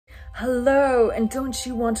Hello, and don't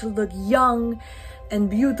you want to look young and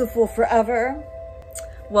beautiful forever?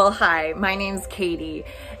 Well, hi, my name's Katie,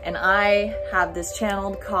 and I have this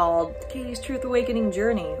channel called Katie's Truth Awakening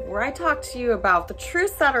Journey, where I talk to you about the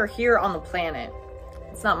truths that are here on the planet.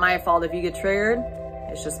 It's not my fault if you get triggered.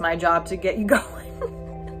 It's just my job to get you going.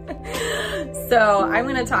 So I'm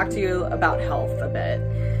gonna talk to you about health a bit.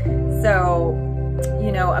 So,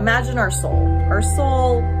 you know, imagine our soul. Our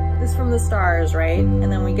soul is from the stars, right?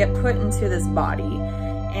 And then we get put into this body,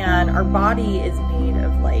 and our body is made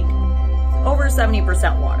of like over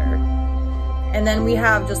 70% water. And then we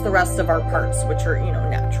have just the rest of our parts, which are, you know,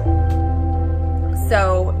 natural.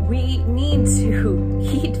 So we need to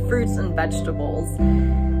eat fruits and vegetables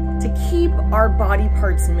to keep our body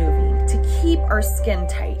parts moving, to keep our skin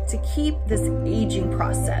tight, to keep this aging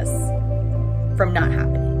process from not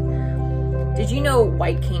happening. Did you know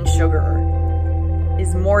white cane sugar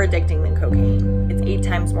is more addicting than cocaine? It's 8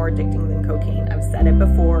 times more addicting than cocaine. I've said it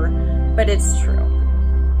before, but it's true.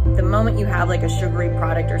 The moment you have like a sugary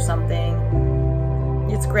product or something,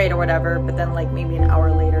 it's great or whatever, but then like maybe an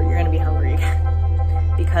hour later, you're gonna be hungry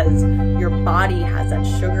again because your body has that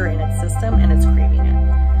sugar in its system and it's craving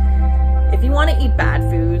it. If you wanna eat bad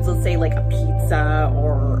foods, let's say like a pizza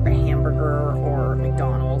or a hamburger or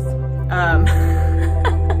McDonald's,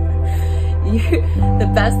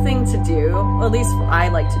 the best thing to do, or at least I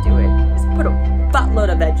like to do it, is put a buttload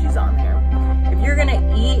of veggies on there. If you're gonna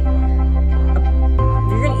eat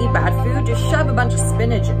bad food, just shove a bunch of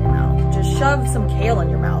spinach in your mouth. Just shove some kale in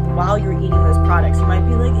your mouth while you're eating those products. You might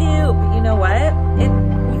be like, ew, but you know what?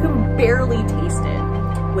 You can barely taste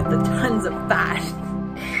it with the tons of fat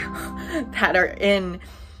that are in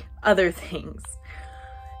other things.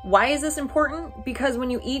 Why is this important? Because when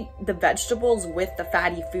you eat the vegetables with the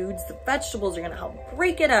fatty foods, the vegetables are gonna help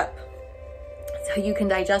break it up so you can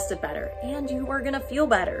digest it better, and you are gonna feel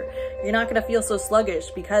better. You're not gonna feel so sluggish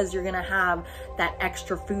because you're gonna have that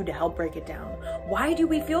extra food to help break it down. Why do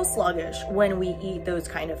we feel sluggish when we eat those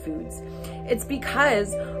kind of foods? It's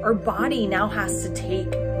because our body now has to take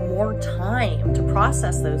more time to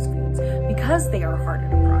process those foods because they are harder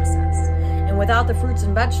to process. And without the fruits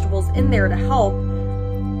and vegetables in there to help,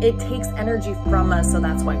 it takes energy from us, so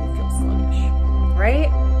that's why we feel sluggish, right?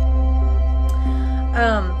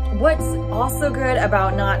 What's also good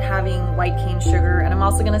about not having white cane sugar, and I'm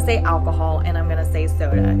also gonna say alcohol, and I'm gonna say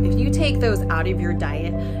soda. If you take those out of your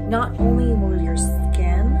diet, not only will your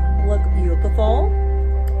skin look beautiful,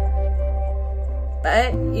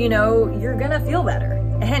 but you know, you're gonna feel better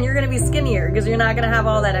and you're gonna be skinnier because you're not gonna have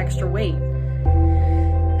all that extra weight.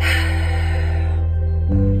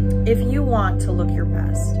 If you want to look your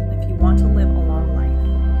best, if you want to live a long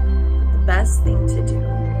life, the best thing to do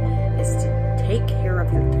is to take care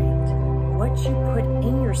of your diet. What you put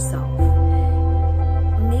in yourself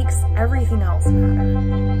makes everything else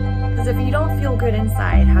matter. Because if you don't feel good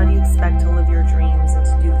inside, how do you expect to live your dreams and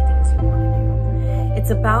to do the things you want to do?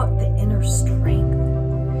 It's about the inner strength.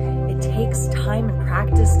 It takes time and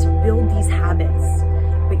practice to build these habits,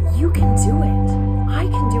 but you can do it. I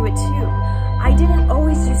can do it too. I didn't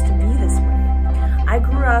always used to be this way. I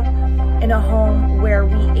grew up in a home where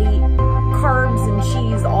we ate carbs and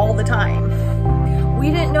cheese all the time.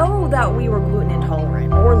 We didn't know that we were gluten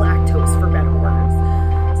intolerant or lactose, for better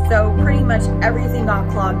words. So pretty much everything got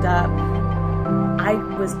clogged up. I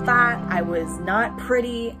was fat, I was not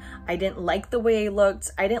pretty, I didn't like the way I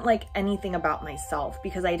looked, I didn't like anything about myself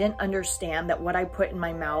because I didn't understand that what I put in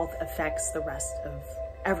my mouth affects the rest of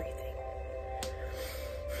everything.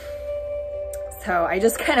 So I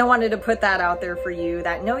just kind of wanted to put that out there for you,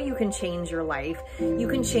 that no, you can change your life. You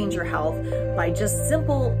can change your health by just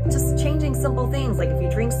changing simple things. Like if you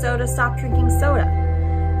drink soda, stop drinking soda.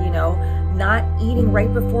 You know, not eating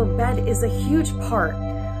right before bed is a huge part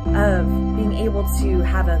of being able to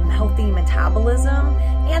have a healthy metabolism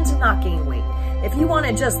and to not gain weight. If you want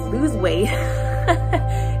to just lose weight,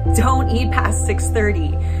 don't eat past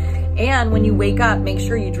 6:30. And when you wake up, make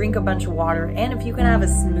sure you drink a bunch of water. And if you can have a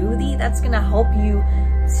smoothie, that's gonna help you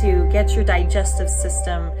to get your digestive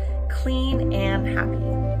system clean and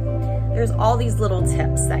happy. There's all these little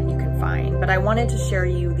tips that you can find, but I wanted to share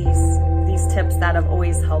you these tips that have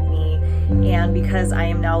always helped me. And because I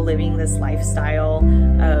am now living this lifestyle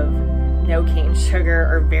of no cane sugar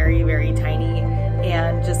or very, very tiny,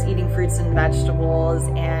 and just eating fruits and vegetables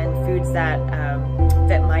and foods that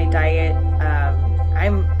fit my diet,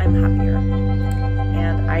 I'm happier,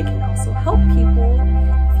 and I can also help people.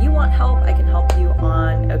 If you want help, I can help you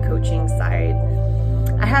on a coaching side.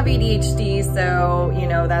 I have ADHD, so you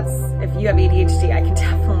know, if you have ADHD, I can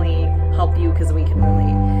definitely help you because we can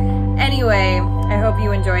relate. Anyway, I hope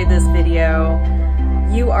you enjoyed this video.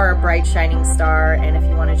 You are a bright, shining star, and if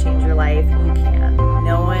you want to change your life, you can.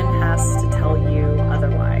 No one has to tell you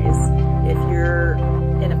otherwise. If you're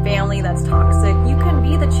in a family that's toxic, you can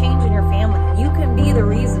be the change in your family. You can be the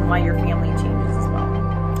reason why your family changes as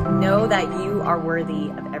well. Know that you are worthy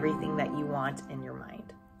of everything that you want in your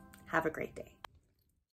mind. Have a great day.